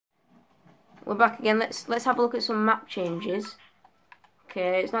we're back again. Let's have a look at some map changes.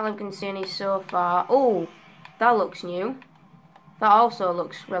 Okay, it's not like we can see any so far. Oh, that looks new. That also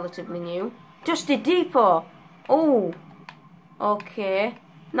looks relatively new. Dusty Depot. Oh, okay.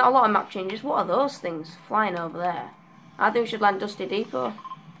 Not a lot of map changes. What are those things flying over there? I think we should land Dusty Depot.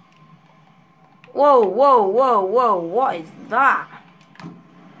 Whoa, whoa, whoa, whoa. What is that?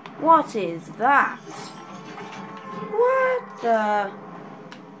 What is that? What the...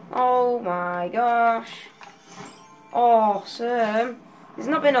 Oh my gosh. Awesome. There's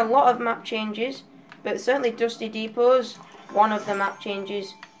not been a lot of map changes, but certainly Dusty Depot's one of the map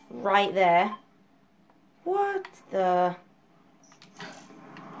changes right there. What the...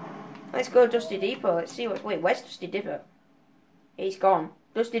 Let's go Dusty Depot. Let's see what's... Wait, where's Dusty Depot? He's gone.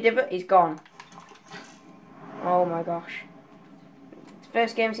 Dusty Depot, he's gone. Oh my gosh.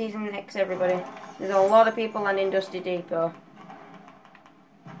 First game season X, everybody. There's a lot of people landing Dusty Depot.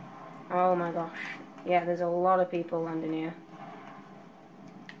 Oh my gosh. Yeah, there's a lot of people landing here.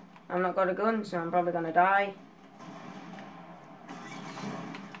 I've not got a gun, so I'm probably gonna die.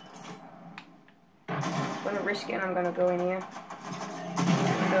 I'm gonna risk it and I'm gonna go in here.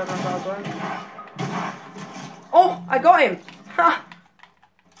 Oh, I got him! Ha!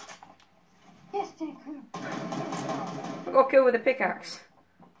 I got killed with a pickaxe.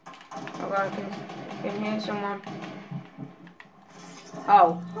 Oh god, I can hear someone.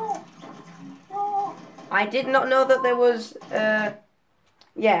 Oh. I did not know that there was,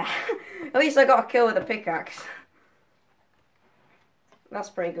 yeah. At least I got a kill with a pickaxe. That's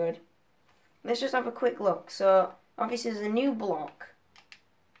pretty good. Let's just have a quick look. So, obviously there's a new block.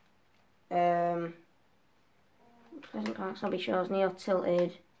 Pleasant Park, Snobby Shores, Neo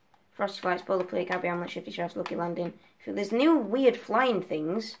Tilted, Frosty Flights, Polar Plate, Cabby Hamlet, Shifty Shafts, Lucky Landing. So there's new weird flying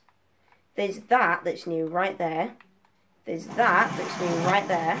things. There's that that's new right there. There's that that's new right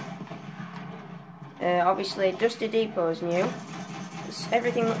there. Obviously, Dusty Depot's new.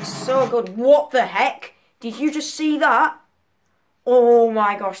 Everything looks so good. What the heck? Did you just see that? Oh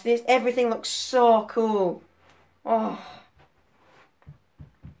my gosh, everything looks so cool. Oh.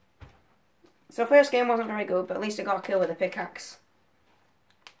 So first game wasn't very good, but at least I got a kill with a pickaxe.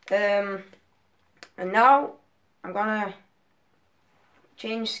 And now I'm gonna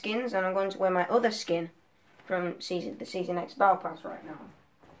change skins, and I'm going to wear my other skin from the Season X Battle Pass right now.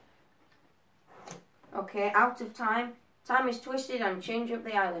 Okay, out of time. Time is twisted and change up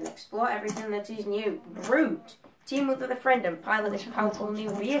the island. Explore everything that is new. Brute! Team up with a friend and pilot this powerful new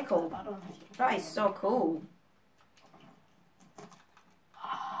vehicle. That is so cool.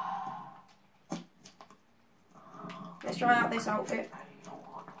 Let's try out this outfit.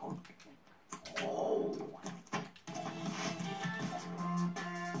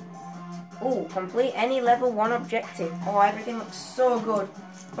 Oh, complete any level 1 objective. Oh, everything looks so good.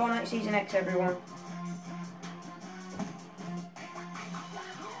 Fortnite Season X, everyone.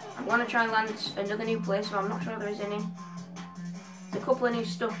 I want to try and land another new place, but I'm not sure there is any. There's a couple of new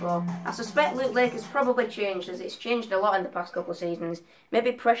stuff though. I suspect Loot Lake has probably changed, as it's changed a lot in the past couple of seasons.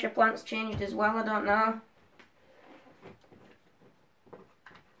 Maybe Pressure Plant's changed as well, I don't know.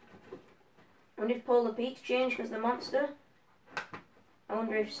 I wonder if Polar Pete's changed because of the monster. I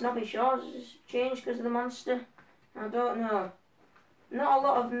wonder if Snobby Shores has changed because of the monster. I don't know. Not a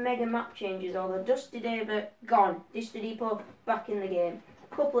lot of mega map changes, although Dusty Depot gone. Dusty Depot back in the game.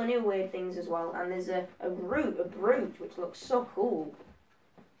 Couple of new weird things as well, and there's a brute, which looks so cool.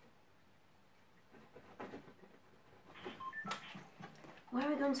 Where are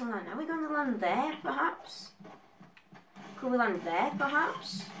we going to land? Are we going to land there, perhaps? Could we land there,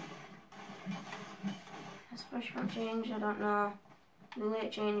 perhaps? Has Freshman changed? I don't know. New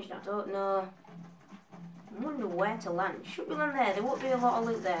Lake changed? I don't know. I wonder where to land. Should we land there? There won't be a lot of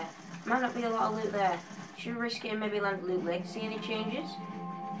loot there. Might not be a lot of loot there. Should we risk it and maybe land Loot Lake? See any changes?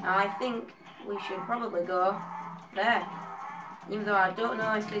 I think we should probably go there. Even though I don't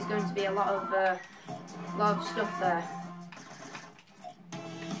know if there's going to be a lot of stuff there.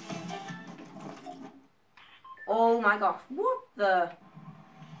 Oh my gosh, what the?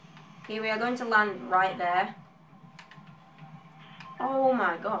 Okay, we are going to land right there. Oh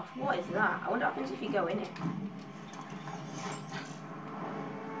my gosh, what is that? I wonder what happens if you go in it.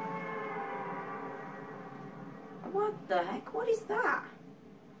 What the heck? What is that?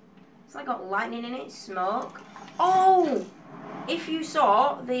 It's like got lightning in it, smoke. Oh! If you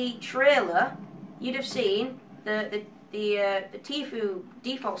saw the trailer, you'd have seen the Tfue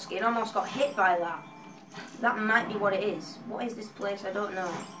default skin almost got hit by that. That might be what it is. What is this place? I don't know.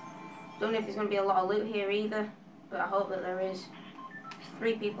 Don't know if there's going to be a lot of loot here either, but I hope that there is. There's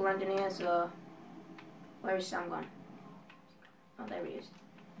 3 people landing here, so... Where is Sam gone? Oh, there he is.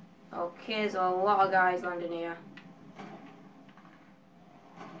 Okay, there's a lot of guys landing here.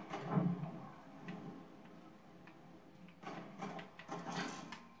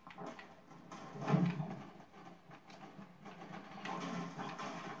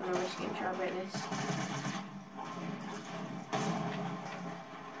 I'm gonna risk it and try to break this.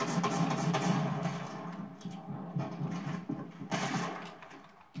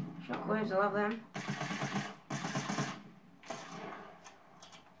 Shockwaves, I love them.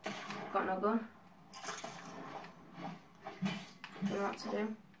 Got no gun. Don't know what to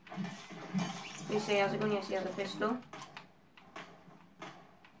do. You say he has a gun, yes he has a pistol.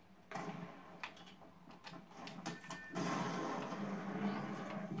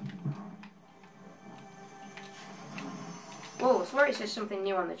 Whoa, I swear it says something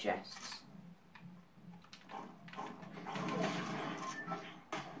new on the chests.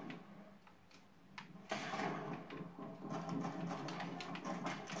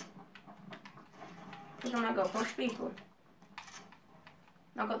 I think I might go push people.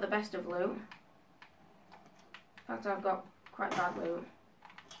 I've got the best of loot. In fact, I've got quite bad loot.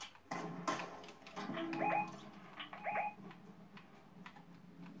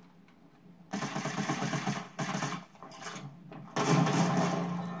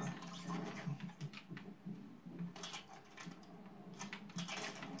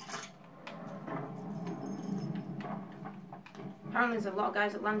 Apparently there's a lot of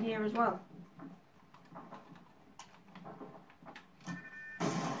guys that land here as well.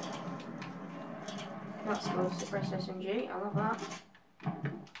 That's supposed to press SMG, I love that.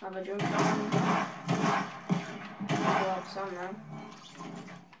 Have a drink on. Oh, Sam now.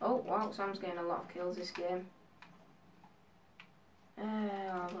 Oh wow, Sam's getting a lot of kills this game. I'll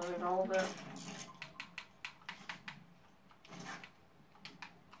have a revolver.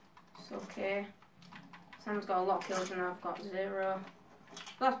 It's okay. Sam's got a lot of kills and I've got 0.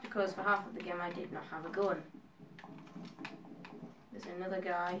 That's because for half of the game I did not have a gun. There's another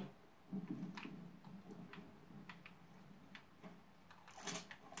guy.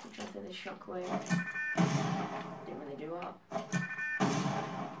 I'll try for this shockwave. Didn't really do a lot.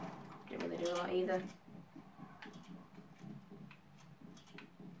 Didn't really do a lot either.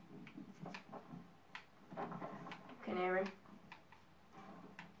 Can hear him.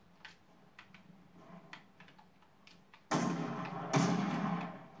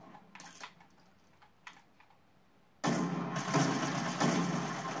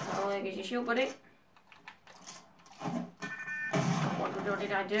 Gives you shield, buddy. What the hell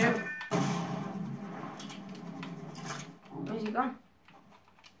did I do? Where's he gone?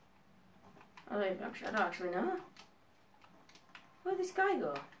 I don't actually know. Where'd this guy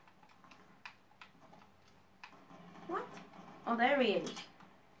go? What? Oh, there he is.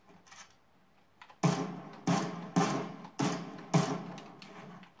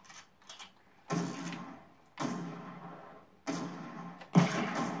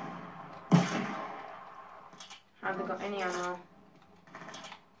 Have they got any ammo?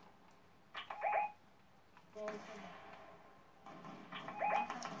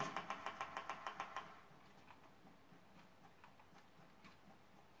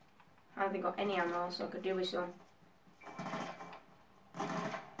 Have they got any ammo so I could do with some?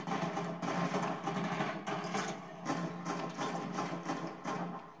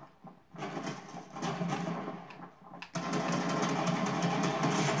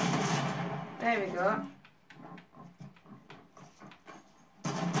 There we go.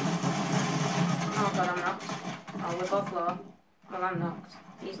 Oh god, I'm knocked. Oh, we're both low. Well, I'm knocked.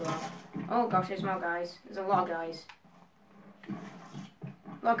 He's low. Oh gosh, there's more guys. There's a lot of guys.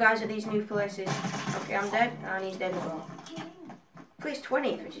 A lot of guys at these new places. Okay, I'm dead, and he's dead as well. Placed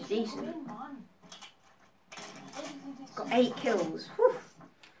 20th, which is decent. Got 8 kills. Whew.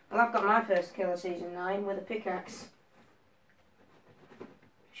 Well, I've got my first kill of Season 9 with a pickaxe.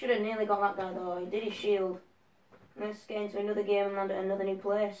 Should have nearly got that guy though. He did his shield. Let's get into another game and land at another new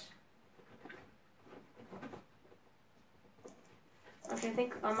place. Actually, I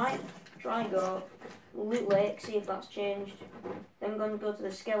think I might try and go Loot Lake, see if that's changed. Then I'm going to go to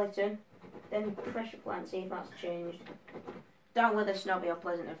the skeleton. Then pressure plant, see if that's changed. Doubt whether Snobby or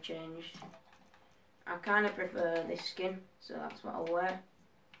Pleasant have changed. I kind of prefer this skin, so that's what I'll wear.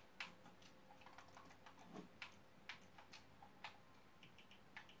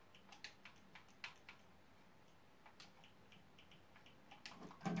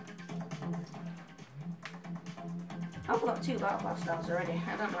 I've got 2 battle pass stars already,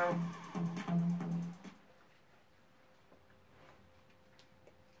 I don't know.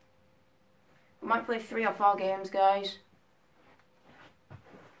 I might play 3 or 4 games, guys.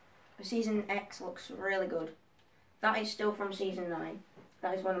 Season X looks really good. That is still from Season 9.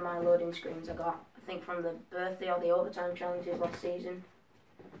 That is one of my loading screens I got, I think from the birthday or the overtime challenges last season.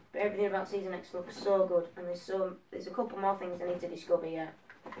 But everything about Season X looks so good, and there's a couple more things I need to discover yet.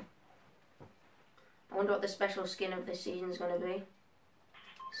 I wonder what the special skin of this season is going to be.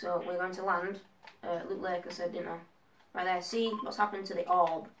 So we're going to land Loot Lake, I said, didn't I? Right there, see what's happened to the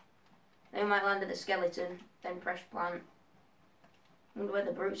orb. Then we might land at the skeleton, then Fresh Plant. Wonder where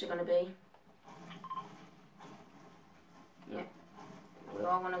the brutes are going to be. Yeah. We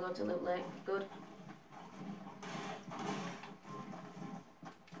all want to go to Loot Lake. Good.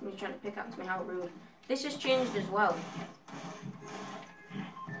 He's trying to pickaxe me, how rude. This has changed as well.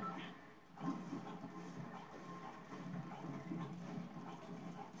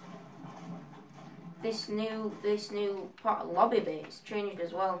 This new part of lobby bit has changed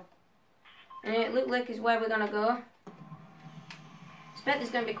as well. And Loot Lake is where we're gonna go. I expect there's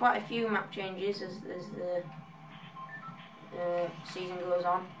gonna be quite a few map changes as the season goes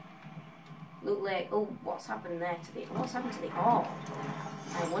on. Loot Lake. Oh, what's happened there to the? What's happened to the orb?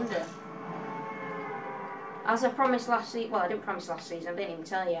 I wonder. As I promised last season, well, I didn't promise last season. I didn't even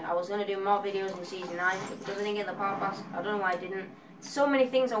tell you. I was gonna do more videos in season 9, but because I didn't get the power pass, I don't know why I didn't. So many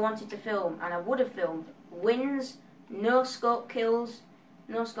things I wanted to film, and I would have filmed wins, no scope kills,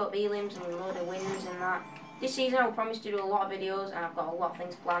 no scope elims, and a load of wins and that. This season I will promise to do a lot of videos, and I've got a lot of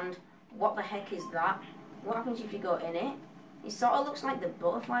things planned. What the heck is that? What happens if you go in it? It sort of looks like the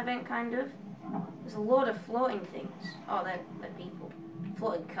butterfly event, kind of. There's a load of floating things. Oh, they're people.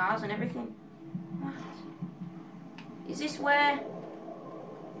 Floating cars and everything. What? Is this where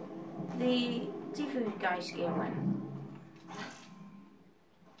the Tifu guy scheme went?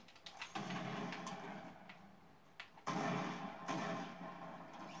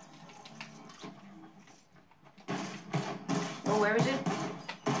 Oh, where is it?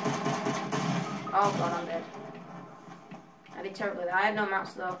 Oh god, I'm dead. I did terribly. I had no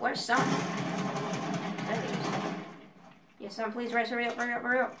mats though. Where's Sam? There he is. Yes, Sam, please race. Hurry up, hurry up,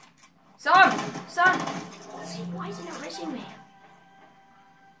 hurry up. Sam! Sam! See, why is he not racing me?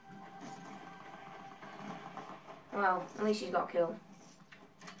 Well, at least he's got killed.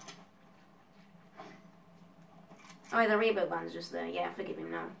 Oh, yeah, the reboot band's just there. Yeah, forgive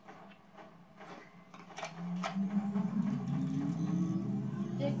him now.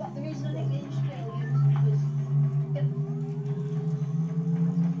 The reason I nicknamed Australians was...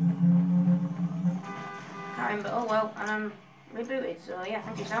 Can't remember. Oh well, and I'm rebooted, so yeah,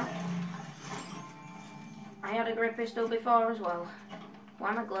 thank you, Sam. I had a grip pistol before as well. Why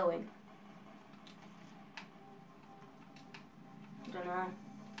am I glowing? I don't know.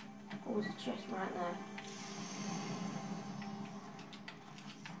 Oh, there's a chest right there.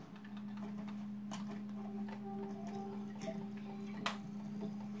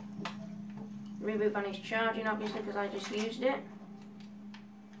 Reboot van is charging, obviously, because I just used it.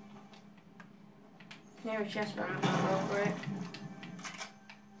 Near a chest van, I'm gonna go for it.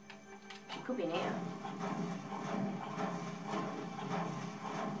 She could be near.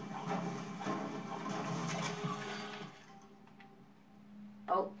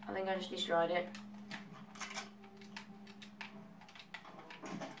 Oh, I think I just destroyed it.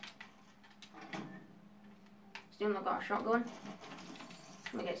 Still not got a shotgun.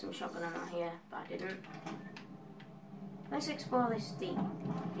 I'm gonna get some shotgun ammo here, but I didn't. Let's explore this deep.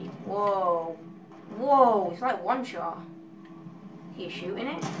 Whoa. Whoa, it's like one shot. Can you shoot in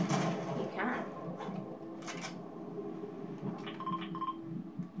it? You can.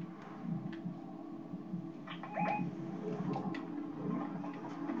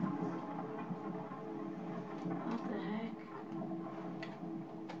 What the heck?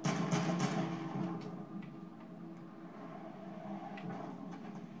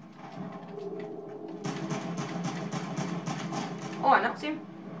 Oh, I knocked him.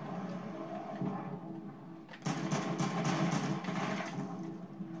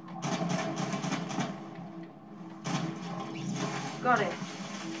 Got it.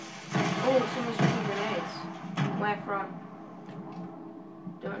 Oh, someone's shooting grenades. Where from?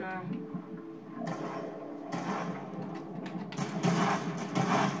 Don't know.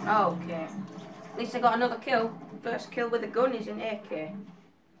 Okay. At least I got another kill. First kill with a gun is an AK.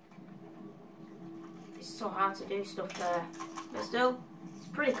 It's so hard to do stuff there. But still, it's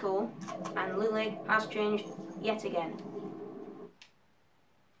pretty cool. And Loot Lake has changed yet again.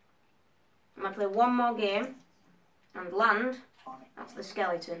 I'm going to play one more game and land. That's the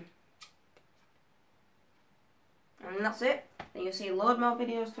skeleton. And that's it. Then you'll see a load more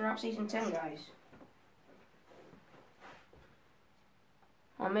videos throughout Season 10, guys.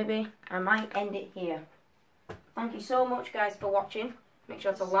 Or maybe I might end it here. Thank you so much, guys, for watching. Make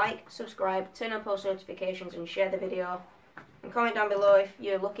sure to like, subscribe, turn on post notifications and share the video. And comment down below if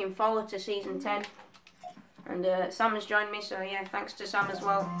you're looking forward to season 10. And Sam has joined me, so yeah, thanks to Sam as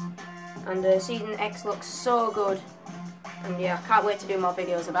well. And season X looks so good. And yeah, I can't wait to do more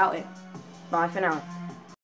videos about it. Bye for now.